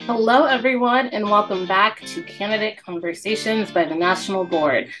Hello, everyone, and welcome back to Candidate Conversations by the National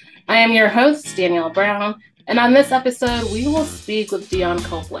Board. I am your host, Danielle Brown, and on this episode, we will speak with Dion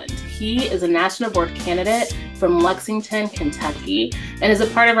Copeland. He is a National Board candidate from Lexington, Kentucky, and is a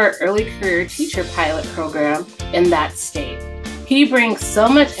part of our early career teacher pilot program in that state. He brings so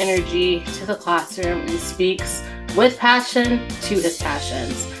much energy to the classroom and speaks with passion to his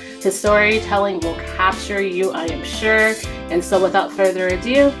passions. His storytelling will capture you, I am sure. And so without further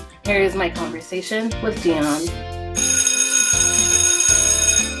ado, here is my conversation with Dion.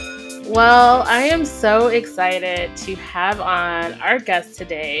 Well, I am so excited to have on our guest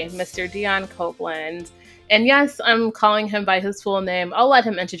today, Mr. Dion Copeland. And yes, I'm calling him by his full name. I'll let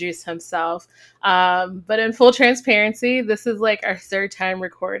him introduce himself. But in full transparency, this is like our third time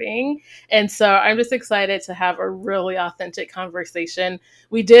recording. And so I'm just excited to have a really authentic conversation.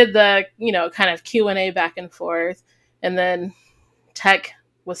 We did the, kind of Q&A back and forth, and then tech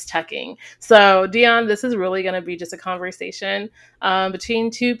was teching. So Dion, this is really going to be just a conversation between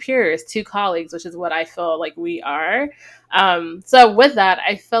two peers, two colleagues, which is what I feel like we are. So with that,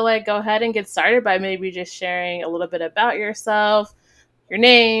 I feel like go ahead and get started by maybe just sharing a little bit about yourself, your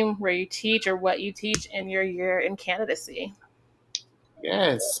name, where you teach or what you teach, and your year in candidacy.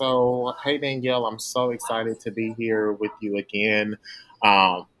 Yes. So, hey, Danielle, I'm so excited to be here with you again.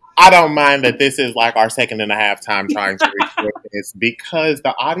 I don't mind that this is like our second and a half time trying to record this because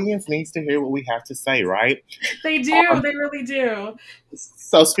the audience needs to hear what we have to say, right? They do. Um, They really do.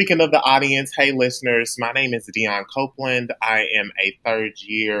 so, speaking of the audience, hey, listeners, my name is Dion Copeland. I am a third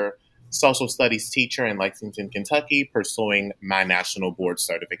year social studies teacher in Lexington, Kentucky, pursuing my national board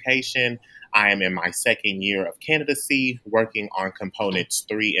certification. I am in my second year of candidacy, working on components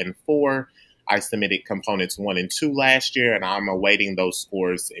 3 and 4. I submitted components 1 and 2 last year, and I'm awaiting those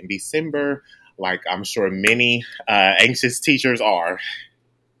scores in December, like I'm sure many anxious teachers are.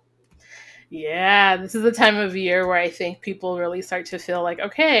 Yeah, this is the time of year where I think people really start to feel like,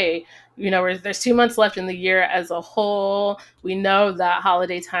 okay, there's 2 months left in the year as a whole. We know that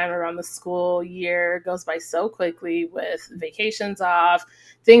holiday time around the school year goes by so quickly with vacations off,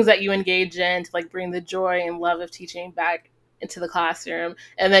 things that you engage in to like bring the joy and love of teaching back into the classroom.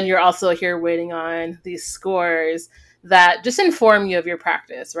 And then you're also here waiting on these scores that just inform you of your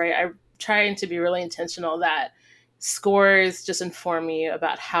practice, right? I'm trying to be really intentional that scores just inform you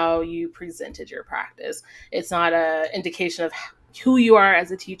about how you presented your practice. It's not an indication of who you are as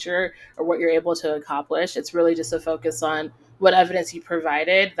a teacher or what you're able to accomplish. It's really just a focus on what evidence you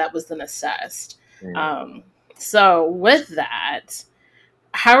provided that was then assessed. Mm. Um, so, with that,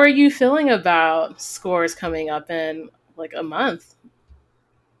 how are you feeling about scores coming up in like a month?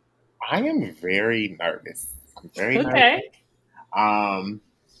 I am very nervous. I'm very nervous. Okay. Um,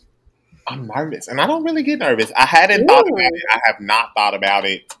 I'm nervous, and I don't really get nervous. I hadn't thought about Ooh. it. I have not thought about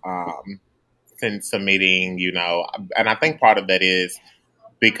it since submitting. And I think part of that is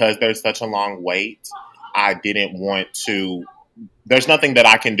because there's such a long wait. I didn't want to. There's nothing that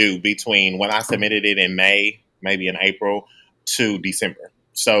I can do between when I submitted it in May, maybe in April, to December.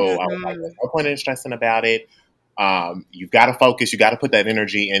 So I was like, Mhm. there's no point in stressing about it. You've got to focus. You got to put that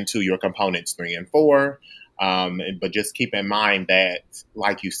energy into your components 3 and 4. But just keep in mind that,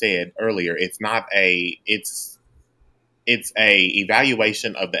 like you said earlier, it's a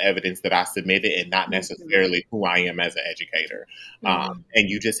evaluation of the evidence that I submitted and not Mhm. necessarily who I am as an educator. Mhm. And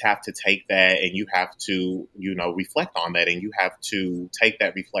you just have to take that and you have to, reflect on that, and you have to take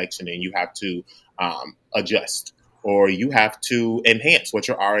that reflection and you have to adjust, or you have to enhance what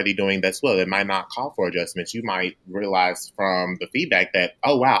you're already doing that's well. It might not call for adjustments. You might realize from the feedback that,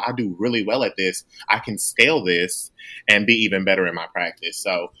 oh, wow, I do really well at this. I can scale this and be even better in my practice.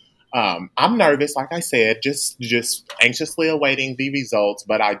 So, I'm nervous, like I said, just anxiously awaiting the results.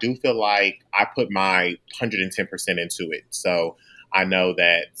 But I do feel like I put my 110% into it, so I know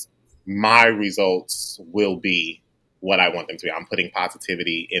that my results will be what I want them to be. I'm putting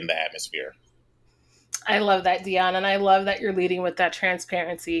positivity in the atmosphere. I love that, Dion, and I love that you're leading with that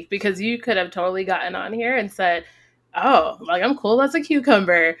transparency because you could have totally gotten on here and said, "Oh, like I'm cool as a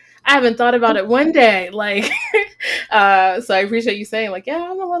cucumber. I haven't thought about it one day." Like, so I appreciate you saying, like, "Yeah,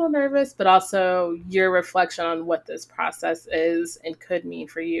 I'm a little nervous," but also your reflection on what this process is and could mean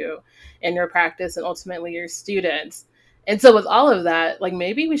for you and your practice, and ultimately your students. And so, with all of that, like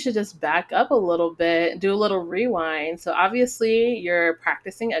maybe we should just back up a little bit, do a little rewind. So, obviously, you're a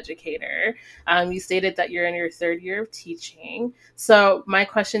practicing educator. You stated that you're in your third year of teaching. So, my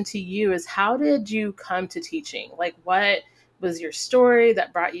question to you is how did you come to teaching? Like, what was your story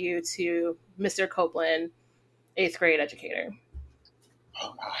that brought you to Mr. Copeland, eighth grade educator?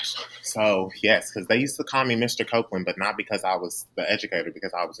 Oh gosh. So yes, because they used to call me Mr. Copeland, but not because I was the educator,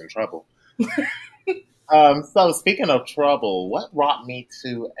 because I was in trouble. So speaking of trouble, what brought me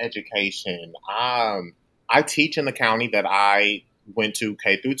to education? I teach in the county that I went to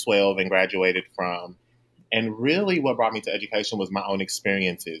K through 12 and graduated from. And really, what brought me to education was my own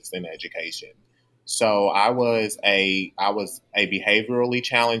experiences in education. So I was a behaviorally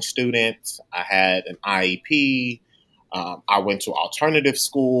challenged student. I had an IEP. I went to alternative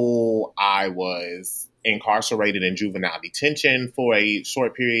school. I was incarcerated in juvenile detention for a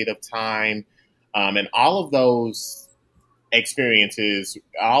short period of time, and all of those experiences,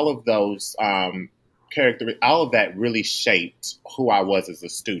 all of those all of that really shaped who I was as a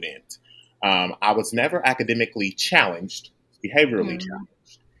student. I was never academically challenged, behaviorally Mm,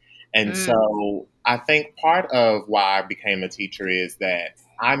 challenged. And mm, so I think part of why I became a teacher is that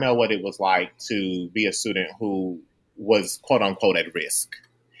I know what it was like to be a student who was quote unquote at risk.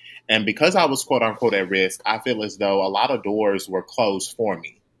 And because I was quote unquote at risk, I feel as though a lot of doors were closed for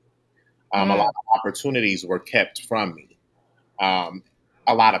me. A lot mm, of opportunities were kept from me. Um,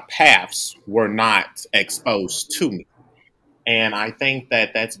 a lot of paths were not exposed to me. And I think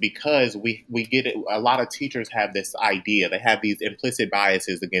that that's because we get it. A lot of teachers have this idea. They have these implicit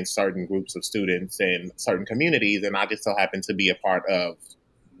biases against certain groups of students and certain communities. And I just so happen to be a part of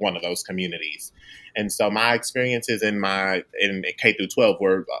one of those communities. And so my experiences in K through 12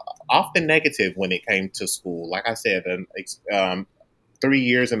 were often negative when it came to school. Like I said, 3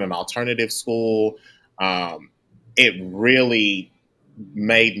 years in an alternative school, um, it really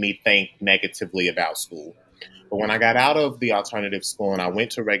made me think negatively about school. But when I got out of the alternative school and I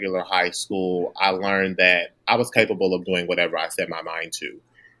went to regular high school, I learned that I was capable of doing whatever I set my mind to.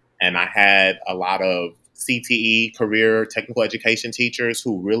 And I had a lot of CTE, career technical education teachers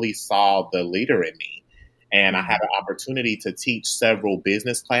who really saw the leader in me. And I had mhm, an opportunity to teach several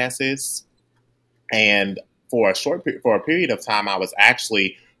business classes. And for a period of time, I was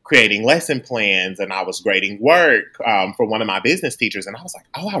actually creating lesson plans and I was grading work for one of my business teachers. And I was like,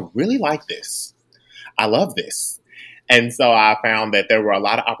 oh, I really like this. I love this. And so I found that there were a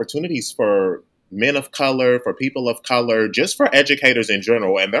lot of opportunities for men of color, for people of color, just for educators in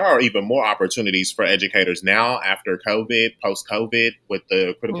general. And there are even more opportunities for educators now after COVID, post COVID, with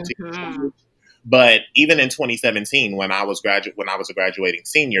the critical teaching mhm, shortage. But even in 2017, when I was a graduating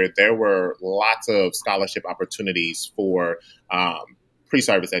senior, there were lots of scholarship opportunities for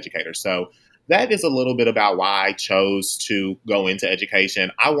pre-service educators. So that is a little bit about why I chose to go into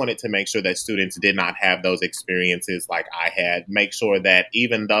education. I wanted to make sure that students did not have those experiences like I had. Make sure that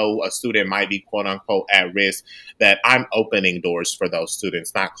even though a student might be quote unquote at risk, that I'm opening doors for those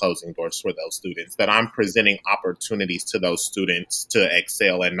students, not closing doors for those students, that I'm presenting opportunities to those students to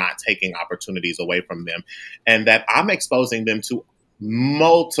excel and not taking opportunities away from them, and that I'm exposing them to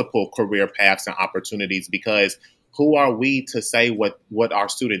multiple career paths and opportunities because who are we to say what our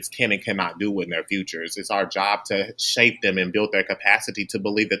students can and cannot do in their futures? It's our job to shape them and build their capacity to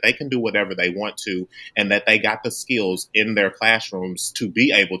believe that they can do whatever they want to and that they got the skills in their classrooms to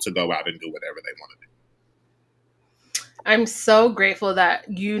be able to go out and do whatever they want to I'm so grateful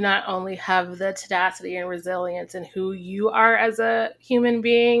that you not only have the tenacity and resilience in who you are as a human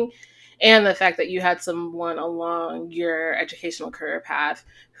being, and the fact that you had someone along your educational career path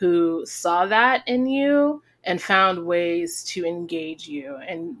who saw that in you and found ways to engage you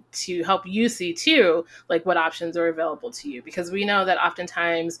and to help you see too, like what options are available to you. Because we know that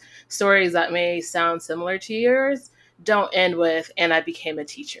oftentimes stories that may sound similar to yours don't end with, and I became a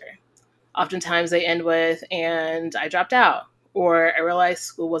teacher. Oftentimes they end with, and I dropped out, or I realized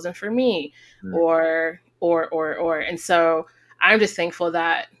school wasn't for me, do. or. And so I'm just thankful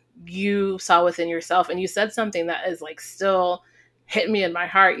that you saw within yourself and you said something that is like still hit me in my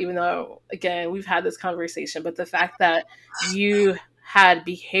heart, even though, again, we've had this conversation, but the fact that you had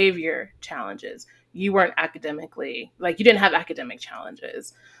behavior challenges, you weren't academically, like, you didn't have academic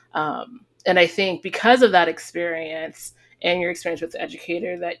challenges. And I think because of that experience, and your experience with the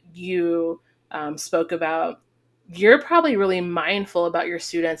educator that you spoke about, you're probably really mindful about your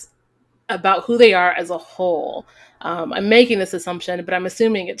students, about who they are as a whole. I'm making this assumption, but I'm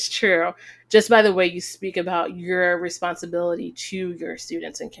assuming it's true just by the way you speak about your responsibility to your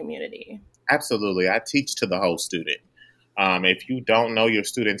students and community. Absolutely. I teach to the whole student. If you don't know your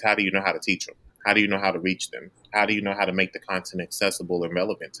students, how do you know how to teach them? How do you know how to reach them? How do you know how to make the content accessible and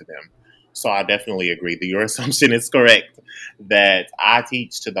relevant to them? So I definitely agree that your assumption is correct that I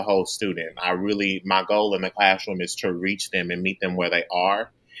teach to the whole student. My goal in the classroom is to reach them and meet them where they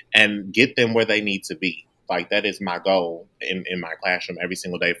are and get them where they need to be. Like, that is my goal in my classroom every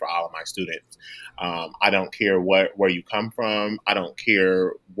single day for all of my students. I don't care where you come from. I don't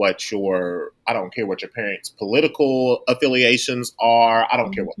care what your parents' political affiliations are. I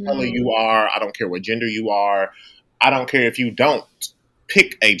don't care what color Mhm. you are. I don't care what gender you are. I don't care if you don't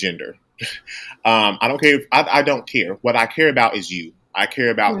pick a gender. I don't care. I don't care. What I care about is you. I care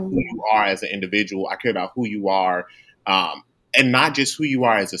about who Mhm. you are as an individual. I care about who you are, um, and not just who you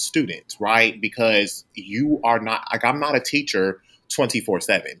are as a student, right? Because you are not like, I'm not a teacher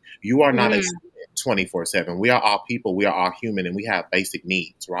 24/7. You are not a Mm. student 24/7. We are all people. We are all human, and we have basic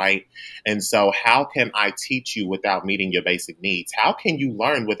needs, right? And so, how can I teach you without meeting your basic needs? How can you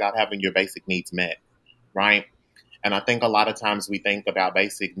learn without having your basic needs met, right? And I think a lot of times we think about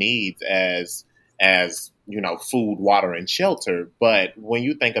basic needs as food, water, and shelter. But when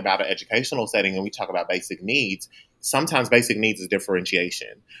you think about an educational setting and we talk about basic needs, sometimes basic needs is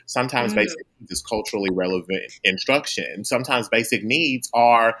differentiation. Sometimes Mm. basic needs is culturally relevant instruction. Sometimes basic needs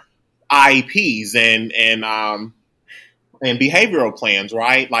are IEPs and behavioral plans,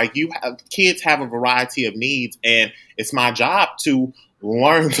 right? Like, kids have a variety of needs, and it's my job to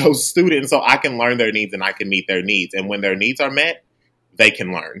learn those students so I can learn their needs and I can meet their needs. And when their needs are met, they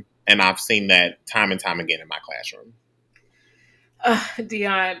can learn. And I've seen that time and time again in my classroom.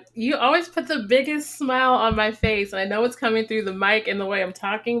 Dion, you always put the biggest smile on my face, and I know it's coming through the mic and the way I'm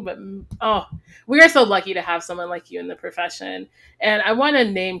talking, but oh, we are so lucky to have someone like you in the profession. And I want to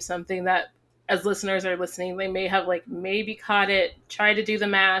name something that, as listeners are listening, they may have like maybe caught it, try to do the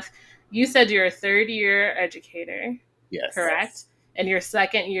math. You said you're a third year educator, Yes. correct? And your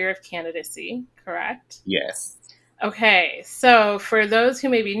second year of candidacy, correct? Yes. Okay, so for those who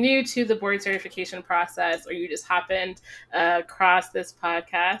may be new to the board certification process, or you just happened across this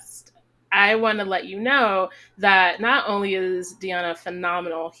podcast, I want to let you know that not only is Dion a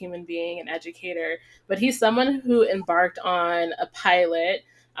phenomenal human being and educator, but he's someone who embarked on a pilot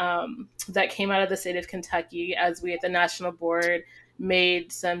that came out of the state of Kentucky as we at the national board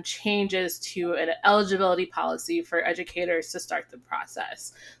made some changes to an eligibility policy for educators to start the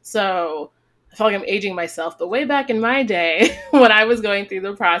process. So I feel like I'm aging myself, but way back in my day, when I was going through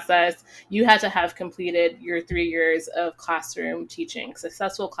the process, you had to have completed your 3 years of classroom teaching,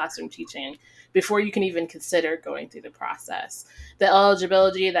 successful classroom teaching, before you can even consider going through the process. The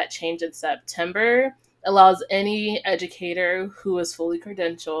eligibility that changed in September allows any educator who is fully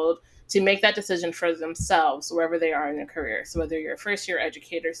credentialed to make that decision for themselves wherever they are in their career. So whether you're a first year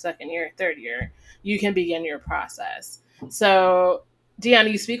educator, second year, third year, you can begin your process. So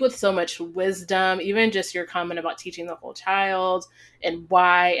Deanna, you speak with so much wisdom, even just your comment about teaching the whole child and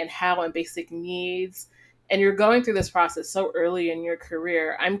why and how and basic needs. And you're going through this process so early in your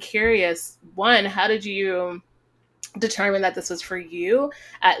career. I'm curious, one, how did you determine that this was for you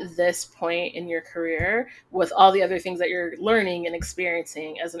at this point in your career with all the other things that you're learning and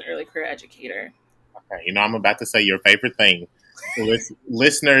experiencing as an early career educator? Okay. I'm about to say your favorite thing.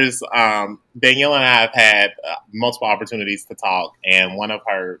 Listeners, Danielle and I have had multiple opportunities to talk, and one of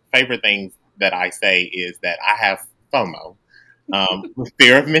her favorite things that I say is that I have FOMO,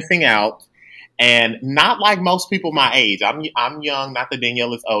 fear of missing out, and not like most people my age. I'm young. Not that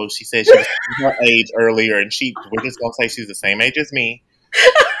Danielle is old. She said she was her age earlier, and we're just gonna say she's the same age as me.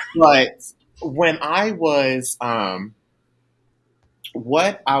 But when I was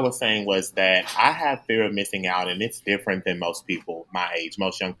what I was saying was that I have fear of missing out, and it's different than most people my age,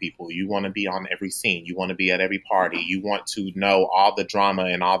 most young people. You want to be on every scene, you want to be at every party, you want to know all the drama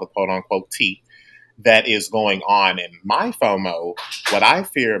and all the quote unquote tea that is going on. And my FOMO, what I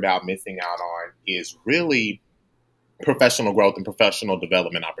fear about missing out on is really professional growth and professional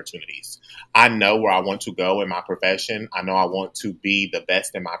development opportunities. I know where I want to go in my profession. I know I want to be the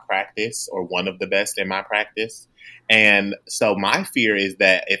best in my practice or one of the best in my practice. And so my fear is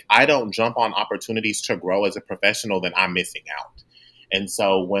that if I don't jump on opportunities to grow as a professional, then I'm missing out. And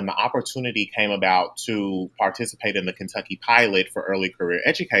so when the opportunity came about to participate in the Kentucky pilot for early career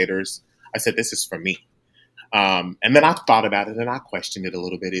educators, I said, this is for me. And then I thought about it and I questioned it a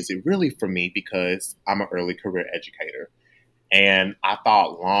little bit. Is it really for me? Because I'm an early career educator. And I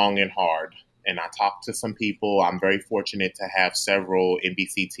thought long and hard. And I talked to some people. I'm very fortunate to have several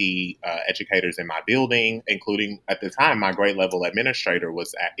NBCT educators in my building, including at the time my grade level administrator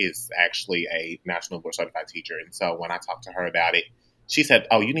is actually a national board certified teacher. And so when I talked to her about it, she said,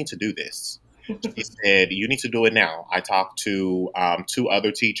 "Oh, you need to do this." She said, "You need to do it now." I talked to two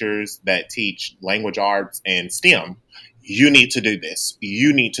other teachers that teach language arts and STEM. You need to do this.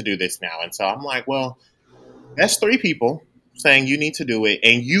 You need to do this now. And so I'm like, well, that's three people saying you need to do it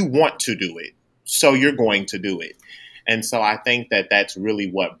and you want to do it. So you're going to do it. And so I think that that's really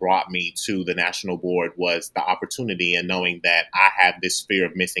what brought me to the national board was the opportunity and knowing that I had this fear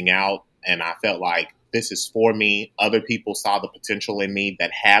of missing out. And I felt like this is for me. Other people saw the potential in me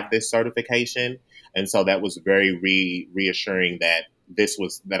that have this certification. And so that was very reassuring that this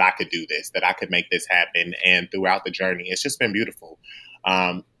was that I could do this, that I could make this happen. And throughout the journey, it's just been beautiful.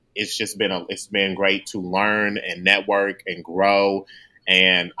 Um, it's been great to learn and network and grow,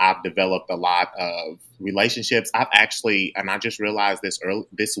 and I've developed a lot of relationships. I've actually, and I just realized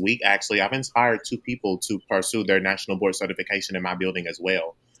this week, actually, I've inspired two people to pursue their national board certification in my building as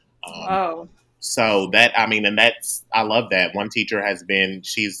well. Um, Wow. so that, I mean, and that's, I love that. One teacher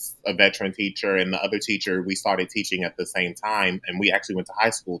she's a veteran teacher, and the other teacher, we started teaching at the same time, and we actually went to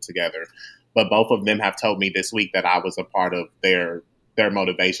high school together. But both of them have told me this week that I was a part of their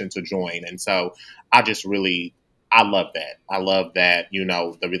motivation to join. And so I just really, I love that. I love that,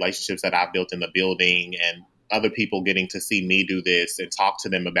 the relationships that I've built in the building and other people getting to see me do this and talk to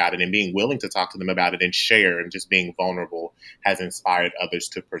them about it and being willing to talk to them about it and share and just being vulnerable has inspired others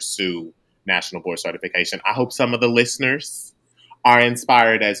to pursue national board certification. I hope some of the listeners are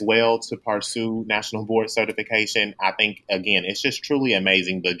inspired as well to pursue national board certification. I think, again, it's just truly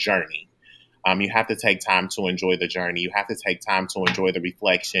amazing, the journey. You have to take time to enjoy the journey. You have to take time to enjoy the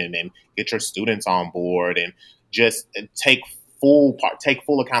reflection and get your students on board and just take full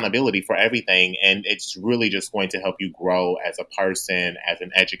accountability for everything. And it's really just going to help you grow as a person, as an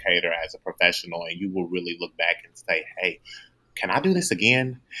educator, as a professional. And you will really look back and say, hey, can I do this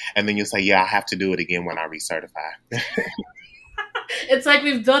again? And then you'll say, yeah, I have to do it again when I recertify. It's like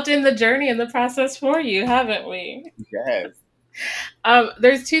we've built in the journey and the process for you, haven't we? Yes.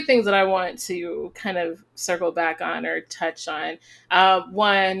 There's two things that I want to kind of circle back on or touch on.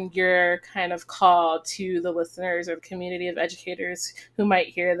 One, your kind of call to the listeners or the community of educators who might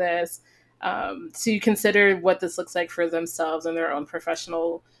hear this to consider what this looks like for themselves and their own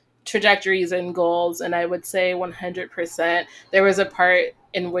professional trajectories and goals. And I would say 100%. There was a part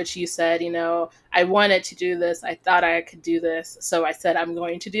in which you said, I wanted to do this. I thought I could do this. So I said, I'm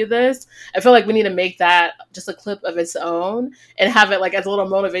going to do this. I feel like we need to make that just a clip of its own and have it like as a little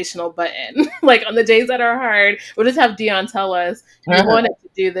motivational button. Like on the days that are hard, we'll just have Dion tell us, you wanted to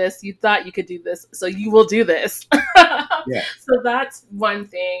do this. You thought you could do this. So you will do this. Yeah. So that's one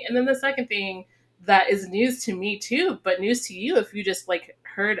thing. And then the second thing that is news to me too, but news to you if you just like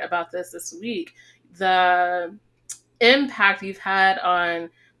heard about this week, the impact you've had on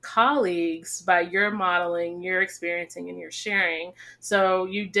colleagues by your modeling, your experiencing, and your sharing. So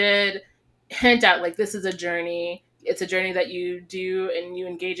you did hint at like this is a journey. It's a journey that you do and you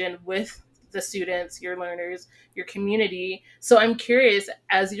engage in with the students, your learners, your community. So I'm curious,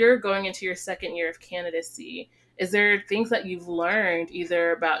 as you're going into your second year of candidacy, is there things that you've learned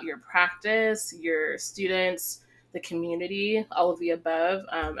either about your practice, your students, the community, all of the above,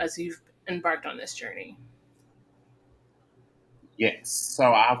 as you've embarked on this journey? Yes.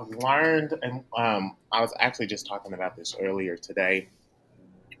 So I've learned, and I was actually just talking about this earlier today.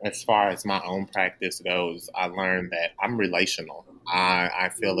 As far as my own practice goes, I learned that I'm relational. I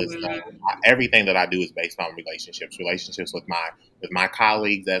feel as though everything that I do is based on relationships with my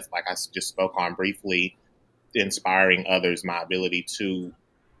colleagues. That's like I just spoke on briefly, inspiring others, my ability to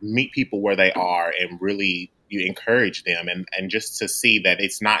meet people where they are and really you encourage them and just to see that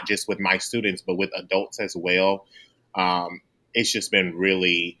it's not just with my students but with adults as well. um, it's just been a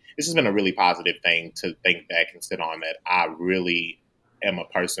really positive thing to think back and sit on, that I really am a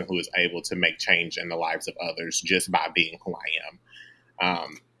person who is able to make change in the lives of others just by being who I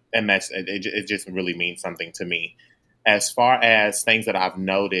am. And it just really means something to me. As far as things that I've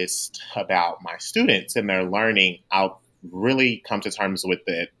noticed about my students and their learning, I'll really come to terms with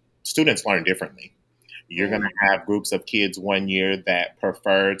that students learn differently. You're going to have groups of kids one year that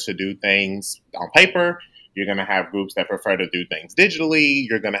prefer to do things on paper. You're going to have groups that prefer to do things digitally.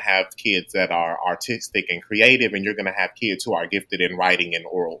 You're going to have kids that are artistic and creative, and you're going to have kids who are gifted in writing and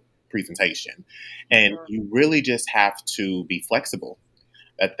oral presentation. And you really just have to be flexible.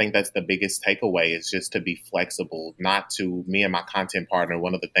 I think that's the biggest takeaway, is just to be flexible. Not to me and my content partner,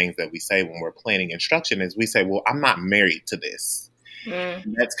 one of the things that we say when we're planning instruction is we say, well, I'm not married to this.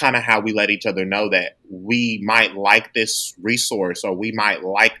 That's kind of how we let each other know that we might like this resource or we might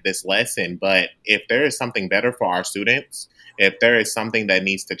like this lesson. But if there is something better for our students, if there is something that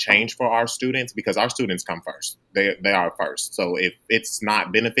needs to change for our students, because our students come first, they are first. So if it's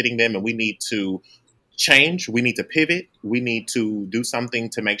not benefiting them and we need to change, we need to pivot, we need to do something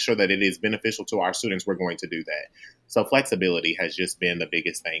to make sure that it is beneficial to our students, we're going to do that. So flexibility has just been the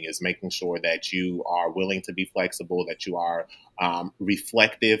biggest thing, is making sure that you are willing to be flexible, that you are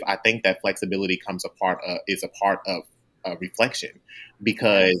reflective. I think that flexibility is a part of reflection,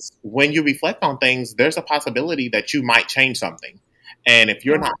 because Yes. when you reflect on things, there's a possibility that you might change something, and if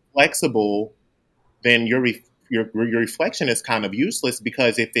you're not flexible, then your reflection is kind of useless,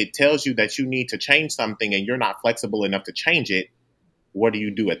 because if it tells you that you need to change something and you're not flexible enough to change it, what do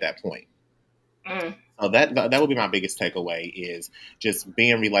you do at that point? Mm. So that would be my biggest takeaway, is just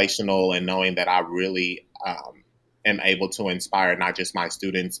being relational and knowing that I really am able to inspire not just my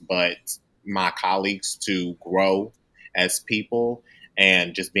students but my colleagues to grow as people,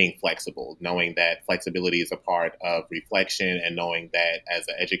 and just being flexible, knowing that flexibility is a part of reflection, and knowing that as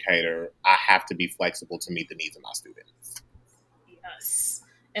an educator I have to be flexible to meet the needs of my students. Yes.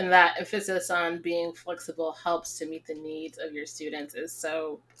 And that emphasis on being flexible helps to meet the needs of your students is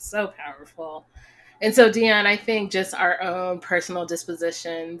so, so powerful. And so, Dion, I think just our own personal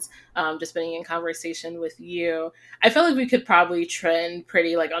dispositions, just being in conversation with you, I feel like we could probably trend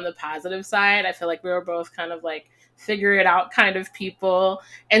pretty like on the positive side. I feel like we were both kind of like figure it out kind of people.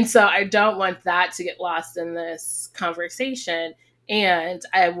 And so I don't want that to get lost in this conversation. And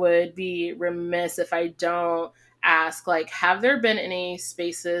I would be remiss if I don't ask, like, have there been any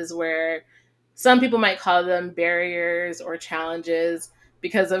spaces where some people might call them barriers or challenges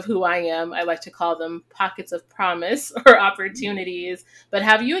because of who I am? I like to call them pockets of promise or opportunities. But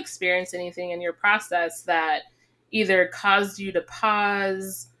have you experienced anything in your process that either caused you to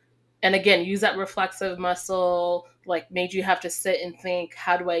pause and again use that reflexive muscle, like made you have to sit and think,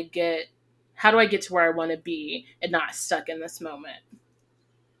 how do I get to where I want to be and not stuck in this moment?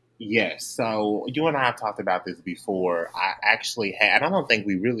 Yes. So you and I have talked about this before. I actually had, I don't think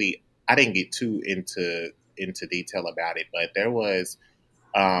I didn't get too into detail about it, but there was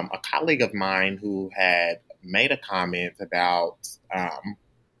a colleague of mine who had made a comment about,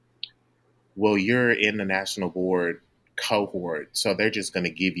 well, you're in the national board cohort, so they're just going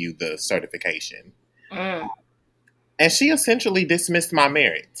to give you the certification. Mm, And she essentially dismissed my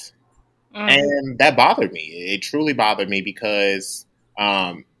merit. mm, And that bothered me. It truly bothered me, because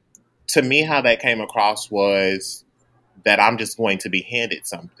um, to me, how that came across was that I'm just going to be handed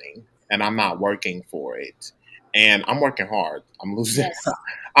something and I'm not working for it. And I'm working hard. I'm losing. yes.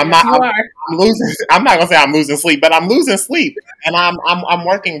 I'm Yes, not. you are. I'm losing. I'm not gonna say I'm losing sleep, but I'm losing sleep, and I'm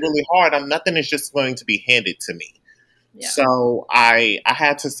working really hard. Nothing is just going to be handed to me. Yeah. So I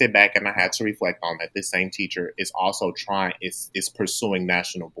had to sit back and I had to reflect on that. This same teacher is also is pursuing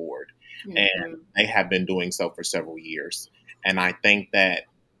national board, and Hmm. they have been doing so for several years. And I think that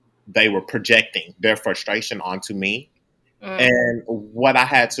they were projecting their frustration onto me. Mm, And what I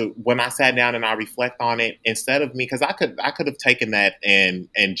had to, when I sat down and I reflect on it, instead of me, because I could have taken that and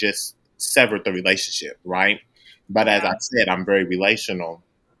just severed the relationship, right? But as I yeah. said, I'm very relational,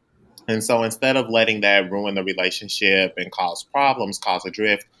 and so instead of letting that ruin the relationship and cause problems, cause a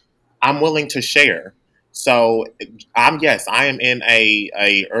drift, I'm willing to share. So I am in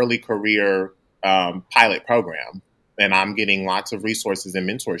a early career pilot program, and I'm getting lots of resources and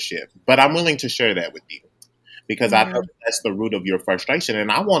mentorship. But I'm willing to share that with you, because I know Hmm. that that's the root of your frustration,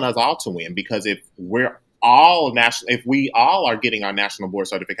 and I want us all to win. Because if we all are getting our national board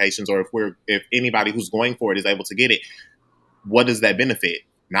certifications, or if anybody who's going for it is able to get it, what does that benefit?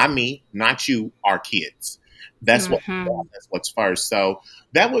 Not me, not you, our kids. That's what Hmm. that's what's first. So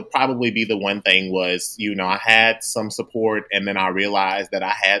that would probably be the one thing, was, I had some support, and then I realized that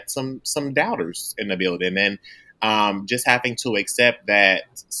I had some doubters in the building, and just having to accept that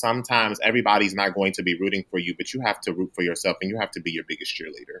sometimes everybody's not going to be rooting for you, but you have to root for yourself, and you have to be your biggest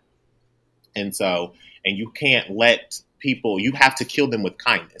cheerleader. And so, and you can't let people, you have to kill them with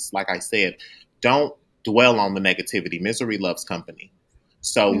kindness. Like I said, don't dwell on the negativity. Misery loves company.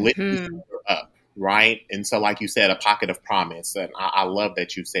 So lift each Hmm. other up, right? And so, like you said, a pocket of promise. And I love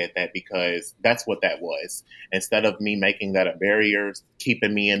that you said that, because that's what that was. Instead of me making that a barrier,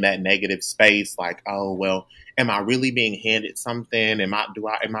 keeping me in that negative space, like, oh, well, am I really being handed something? Am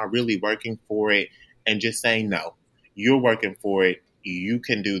I really working for it? And just saying, no, you're working for it. You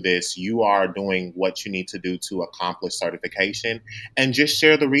can do this. You are doing what you need to do to accomplish certification, and just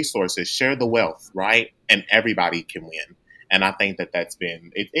share the resources, share the wealth, right? And everybody can win. And I think that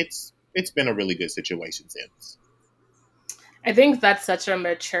it's been a really good situation since. I think that's such a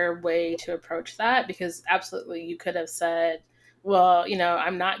mature way to approach that because absolutely you could have said, well,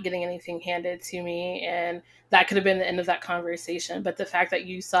 I'm not getting anything handed to me. And that could have been the end of that conversation. But the fact that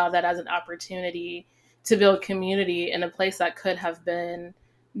you saw that as an opportunity to build community in a place that could have been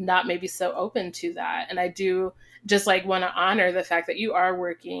not maybe so open to that. And I do just like want to honor the fact that you are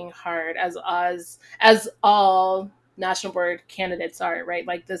working hard as all national board candidates are, right?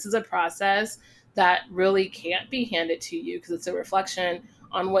 Like this is a process that really can't be handed to you because it's a reflection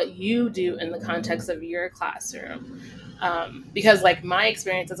on what you do in the context of your classroom. Because like my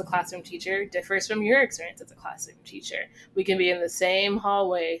experience as a classroom teacher differs from your experience as a classroom teacher. We can be in the same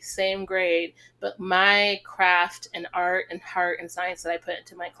hallway, same grade, but my craft and art and heart and science that I put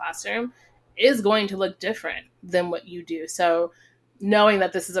into my classroom is going to look different than what you do. So knowing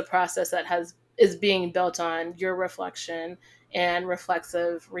that this is a process that has is being built on your reflection and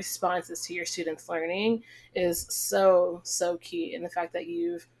reflexive responses to your students learning is so key. And the fact that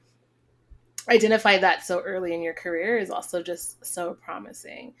you've identify that so early in your career is also just so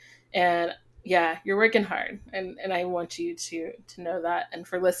promising. And yeah, you're working hard, and I want you to know that. And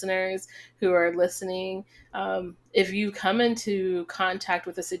for listeners who are listening, if you come into contact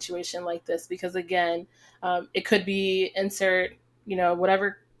with a situation like this, because again, it could be insert,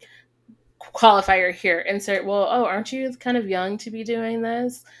 whatever qualifier here, insert, well, oh, aren't you kind of young to be doing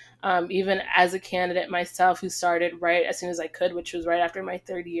this? Even as a candidate myself who started right as soon as I could, which was right after my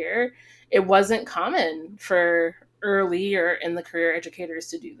third year, it wasn't common for early or in the career educators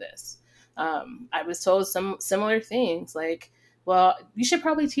to do this. I was told some similar things like, well, you should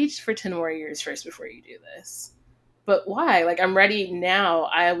probably teach for 10 more years first before you do this. But why? Like, I'm ready now.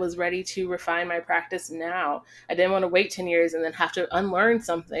 I was ready to refine my practice now. I didn't want to wait 10 years and then have to unlearn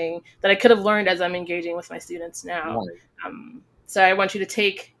something that I could have learned as I'm engaging with my students now. Right. So I want you to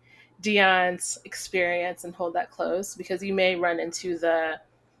take Dion's experience and hold that close, because you may run into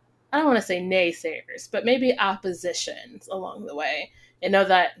I don't want to say naysayers, but maybe oppositions along the way. And know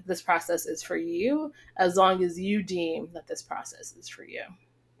that this process is for you as long as you deem that this process is for you.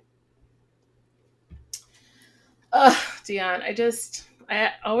 Dion,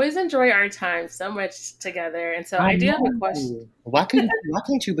 I always enjoy our time so much together. And so I I do have a question. know. Why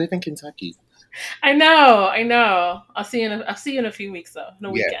can't you live in Kentucky? I know. I'll see you in a few weeks though, in a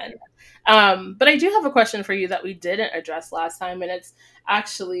Yeah. weekend. But I do have a question for you that we didn't address last time, and it's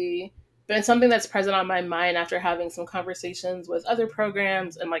actually been something that's present on my mind after having some conversations with other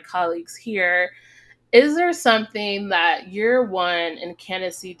programs and my colleagues here. Is there something that year one in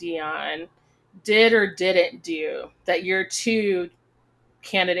Candace Dion did or didn't do that year two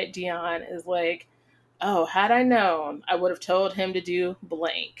candidate Dion is like, oh, had I known, I would have told him to do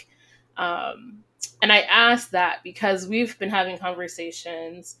blank. And I asked that because we've been having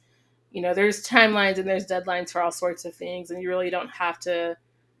conversations. There's timelines and there's deadlines for all sorts of things, and you really don't have to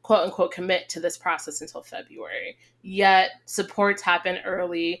quote unquote commit to this process until February. Yet supports happen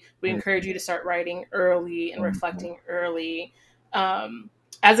early. We encourage you to start writing early and Mhm. reflecting early. Um,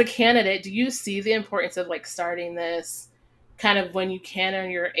 as a candidate, do you see the importance of like starting this kind of when you can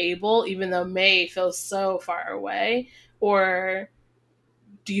and you're able, even though May feels so far away? Or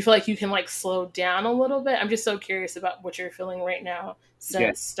do you feel like you can like slow down a little bit? I'm just so curious about what you're feeling right now Yeah.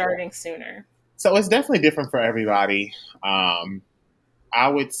 since starting sooner. So it's definitely different for everybody. I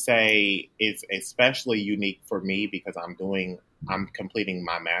would say it's especially unique for me because I'm completing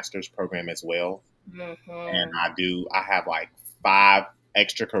my master's program as well. And Mm-hmm. I have like 5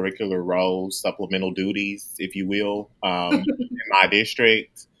 extracurricular roles, supplemental duties, if you will, in my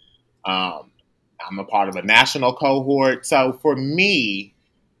district. Um, I'm a part of a national cohort. So for me,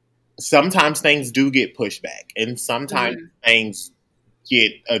 sometimes things do get pushed back and sometimes Mm-hmm. things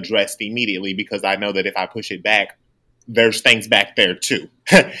get addressed immediately because I know that if I push it back, there's things back there too.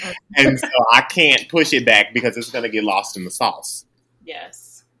 And so I can't push it back because it's going to get lost in the sauce.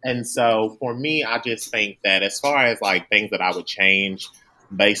 Yes. And so for me, I just think that as far as like things that I would change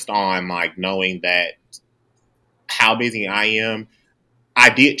based on like knowing that how busy I am, I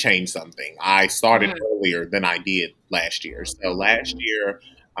did change something. I started Mm-hmm. earlier than I did last year. So last year,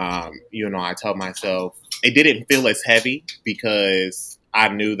 I told myself it didn't feel as heavy because I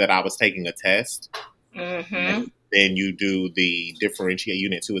knew that I was taking a test. Mm-hmm. And then you do the differentiate.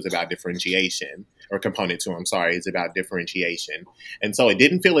 Unit 2 is about differentiation, or component 2, I'm sorry, is about differentiation. And so it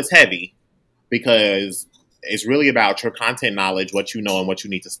didn't feel as heavy because it's really about your content knowledge, what you know, and what you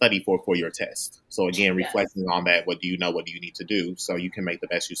need to study for your test. So again, Yes. reflecting on that, what do you know, what do you need to do, so you can make the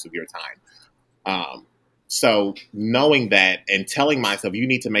best use of your time. Um, so knowing that and telling myself you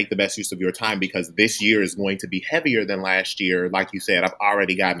need to make the best use of your time because this year is going to be heavier than last year. Like you said, I've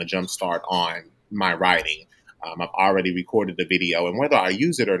already gotten a jump start on my writing. I've already recorded the video, and whether I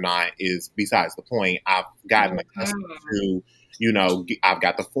use it or not is besides the point. I've gotten accustomed Mm-hmm. to, I've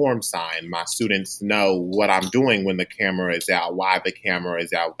got the form signed. My students know what I'm doing when the camera is out, why the camera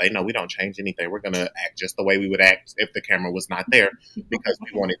is out. They know we don't change anything. We're going to act just the way we would act if the camera was not there because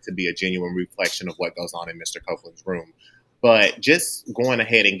we want it to be a genuine reflection of what goes on in Mr. Copeland's room. But just going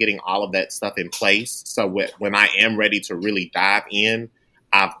ahead and getting all of that stuff in place so when I am ready to really dive in,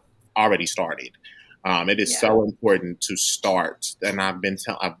 I've already started. It is Yeah. so important to start. And I've been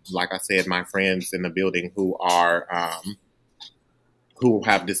telling, like I said, my friends in the building who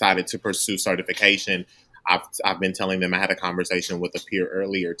have decided to pursue certification. I've been telling them. I had a conversation with a peer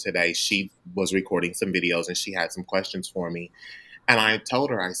earlier today. She was recording some videos and she had some questions for me. And I told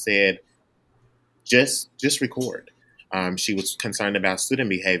her, I said, just record. She was concerned about student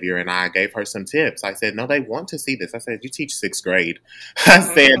behavior, and I gave her some tips. I said, no, they want to see this. I said, you teach sixth grade. I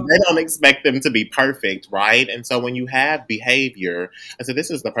said, they don't expect them to be perfect, right? And so when you have behavior, I said,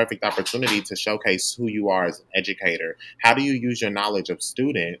 this is the perfect opportunity to showcase who you are as an educator. How do you use your knowledge of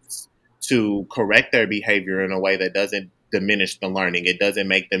students to correct their behavior in a way that doesn't diminish the learning? It doesn't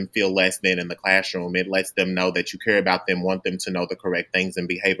make them feel less than in the classroom. It lets them know that you care about them, want them to know the correct things and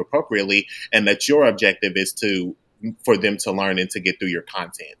behave appropriately, and that your objective is to for them to learn and to get through your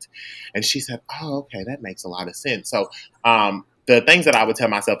content. And she said, oh, okay, that makes a lot of sense. So the things that I would tell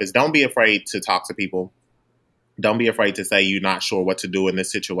myself is don't be afraid to talk to people. Don't be afraid to say you're not sure what to do in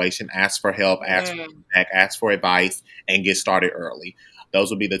this situation. Ask for help, ask for Mm. feedback, ask for advice, and get started early. Those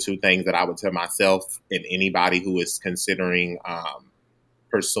would be the two things that I would tell myself and anybody who is considering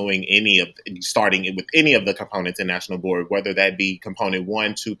pursuing starting with any of the components in National Board, whether that be component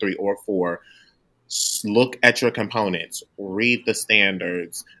 1, 2, 3, or 4. Look at your components, read the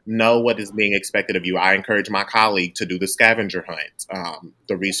standards, know what is being expected of you. I encourage my colleague to do the scavenger hunt,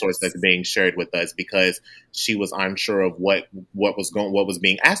 the resource that's Yes. being shared with us, because she was unsure of what was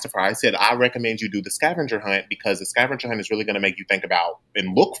being asked of her. I said, I recommend you do the scavenger hunt, because the scavenger hunt is really going to make you think about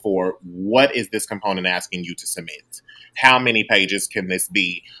and look for what is this component asking you to submit. How many pages can this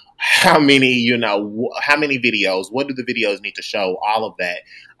be? How many, how many videos? What do the videos need to show? All of that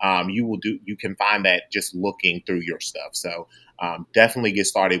you can find that just looking through your stuff. So definitely get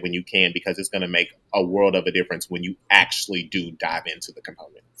started when you can, because it's going to make a world of a difference when you actually do dive into the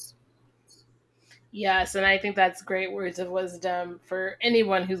components. Yes, and I think that's great words of wisdom for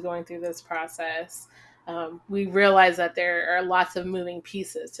anyone who's going through this process. We realize that there are lots of moving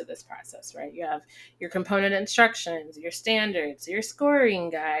pieces to this process, right? You have your component instructions, your standards, your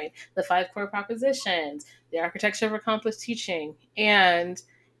scoring guide, the 5 core propositions, the architecture of accomplished teaching, and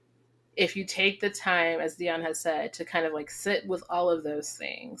if you take the time, as Dion has said, to kind of like sit with all of those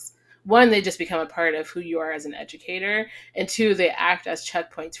things, one, they just become a part of who you are as an educator, and two, they act as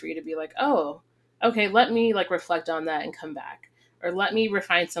checkpoints for you to be like, oh, okay, let me like reflect on that and come back, or let me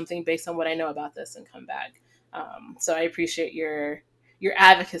refine something based on what I know about this and come back. So I appreciate your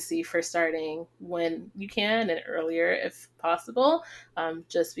advocacy for starting when you can and earlier if possible,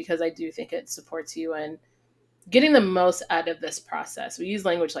 just because I do think it supports you and getting the most out of this process. We use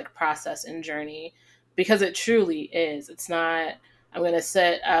language like process and journey because it truly is. It's not, I'm going to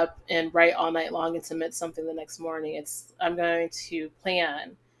sit up and write all night long and submit something the next morning. It's, I'm going to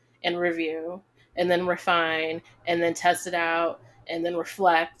plan and review and then refine and then test it out and then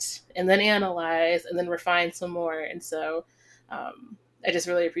reflect and then analyze and then refine some more. And so I just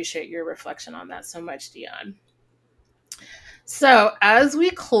really appreciate your reflection on that so much, Dion. So, as we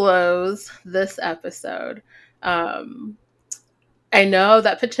close this episode, um, I know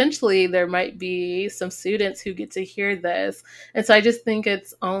that potentially there might be some students who get to hear this. And so I just think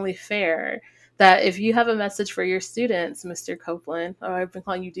it's only fair that if you have a message for your students, Mr. Copeland, oh, I've been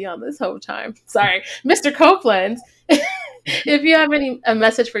calling you Dion this whole time. Sorry, Mr. Copeland, if you have a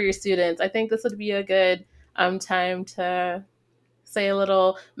message for your students, I think this would be a good time to say a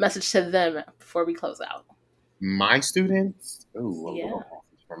little message to them before we close out. My students, ooh, a Yeah. little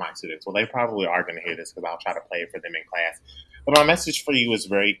message for my students. Well, they probably are going to hear this because I'll try to play it for them in class. But my message for you is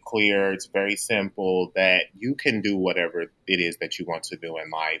very clear. It's very simple, that you can do whatever it is that you want to do in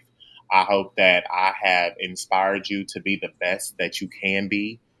life. I hope that I have inspired you to be the best that you can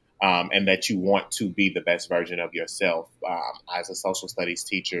be, and that you want to be the best version of yourself. As a social studies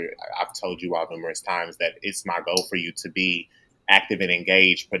teacher, I've told you all numerous times that it's my goal for you to be active and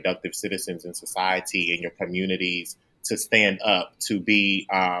engaged, productive citizens in society, in your communities, to stand up, to be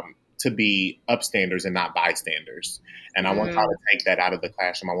upstanders and not bystanders. And I want y'all Mm, to take that out of the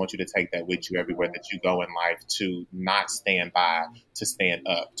classroom. I want you to take that with you everywhere that you go in life, to not stand by, to stand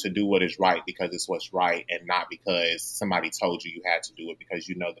up, to do what is right because it's what's right, and not because somebody told you you had to do it, because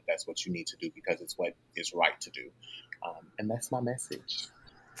you know that that's what you need to do because it's what is right to do. And that's my message.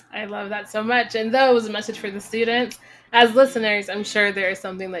 I love that so much. And that was a message for the students. As listeners, I'm sure there is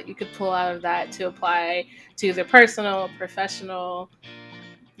something that you could pull out of that to apply to their personal, professional.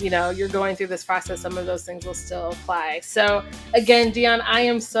 You're going through this process, some of those things will still apply. So, again, Dion, I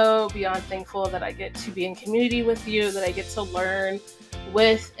am so beyond thankful that I get to be in community with you, that I get to learn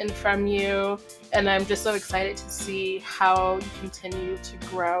with and from you. And I'm just so excited to see how you continue to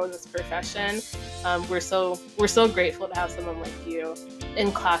grow in this profession. We're so grateful to have someone like you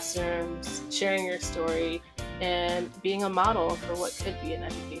in classrooms, sharing your story and being a model for what could be in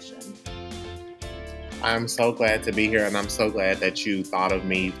education. I'm so glad to be here, and I'm so glad that you thought of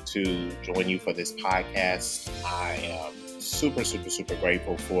me to join you for this podcast. I am super, super, super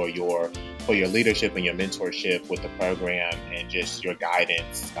grateful for your leadership and your mentorship with the program, and just your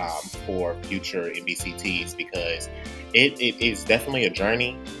guidance for future MBCTs, because it is definitely a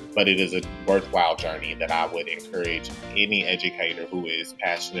journey, but it is a worthwhile journey that I would encourage any educator who is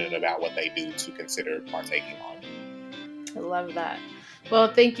passionate about what they do to consider partaking on. I love that.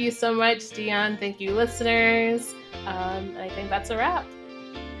 Well, thank you so much, Dion. Thank you, listeners. I think that's a wrap.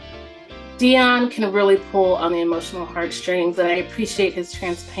 Dion can really pull on the emotional heartstrings, and I appreciate his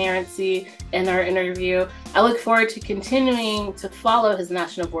transparency in our interview. I look forward to continuing to follow his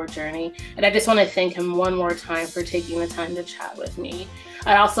national board journey, and I just want to thank him one more time for taking the time to chat with me.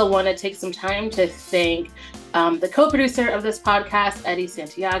 I also want to take some time to thank the co-producer of this podcast, Eddie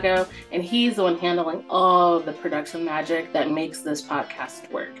Santiago, and he's the one handling all of the production magic that makes this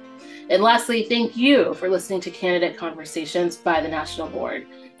podcast work. And lastly, thank you for listening to Candidate Conversations by the National Board.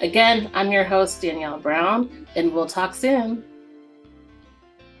 Again, I'm your host, Danielle Brown, and we'll talk soon.